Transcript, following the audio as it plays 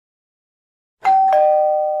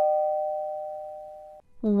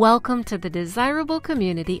Welcome to the desirable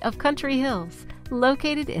community of Country Hills,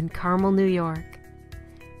 located in Carmel, New York.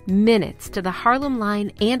 Minutes to the Harlem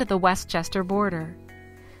line and the Westchester border.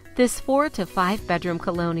 This 4 to 5 bedroom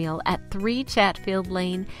colonial at 3 Chatfield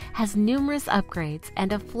Lane has numerous upgrades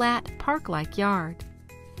and a flat park-like yard.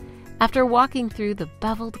 After walking through the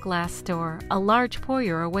beveled glass door, a large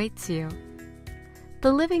foyer awaits you.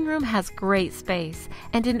 The living room has great space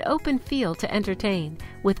and an open field to entertain,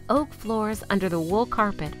 with oak floors under the wool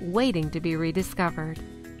carpet waiting to be rediscovered.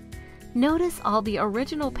 Notice all the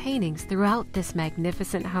original paintings throughout this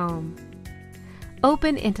magnificent home.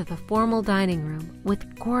 Open into the formal dining room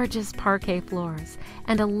with gorgeous parquet floors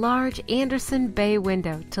and a large Anderson bay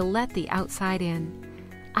window to let the outside in.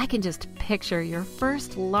 I can just picture your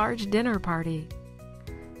first large dinner party.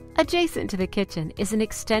 Adjacent to the kitchen is an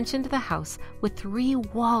extension to the house with 3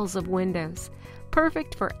 walls of windows,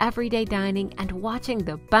 perfect for everyday dining and watching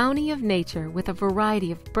the bounty of nature with a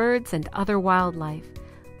variety of birds and other wildlife,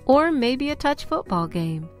 or maybe a touch football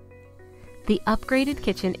game. The upgraded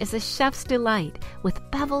kitchen is a chef's delight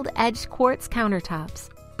with beveled-edged quartz countertops,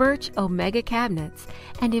 birch Omega cabinets,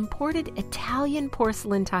 and imported Italian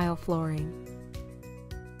porcelain tile flooring.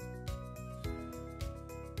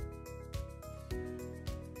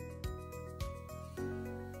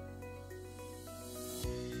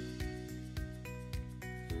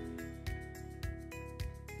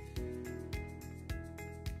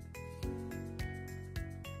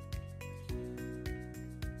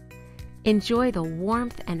 Enjoy the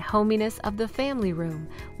warmth and hominess of the family room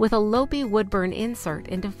with a Lopi wood-burn insert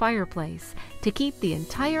into fireplace to keep the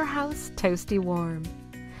entire house toasty warm.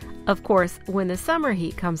 Of course, when the summer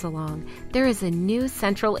heat comes along, there is a new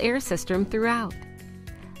central air system throughout.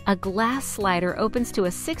 A glass slider opens to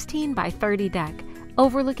a 16 by 30 deck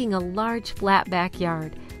overlooking a large flat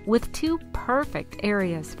backyard with 2 perfect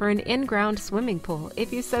areas for an in-ground swimming pool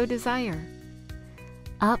if you so desire.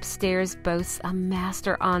 Upstairs boasts a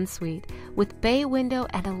master ensuite with bay window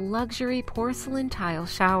and a luxury porcelain tile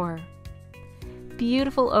shower.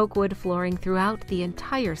 Beautiful oak wood flooring throughout the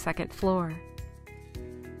entire second floor.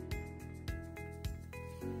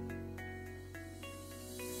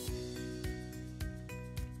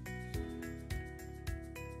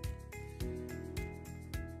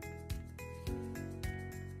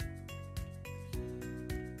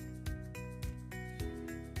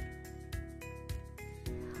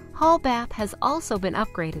 Hall bath has also been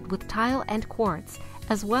upgraded with tile and quartz,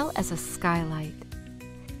 as well as a skylight.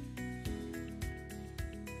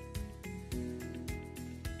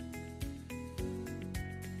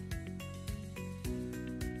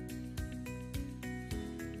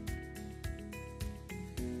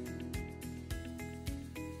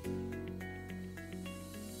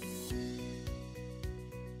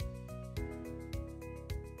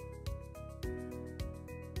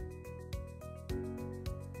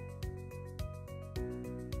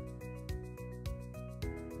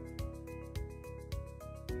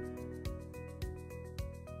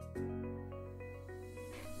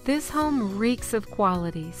 This home reeks of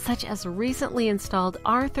quality, such as recently installed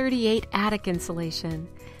R38 attic insulation,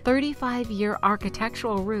 35-year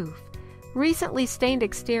architectural roof, recently stained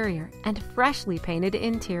exterior, and freshly painted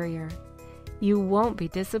interior. You won't be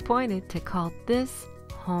disappointed to call this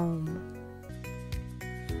home.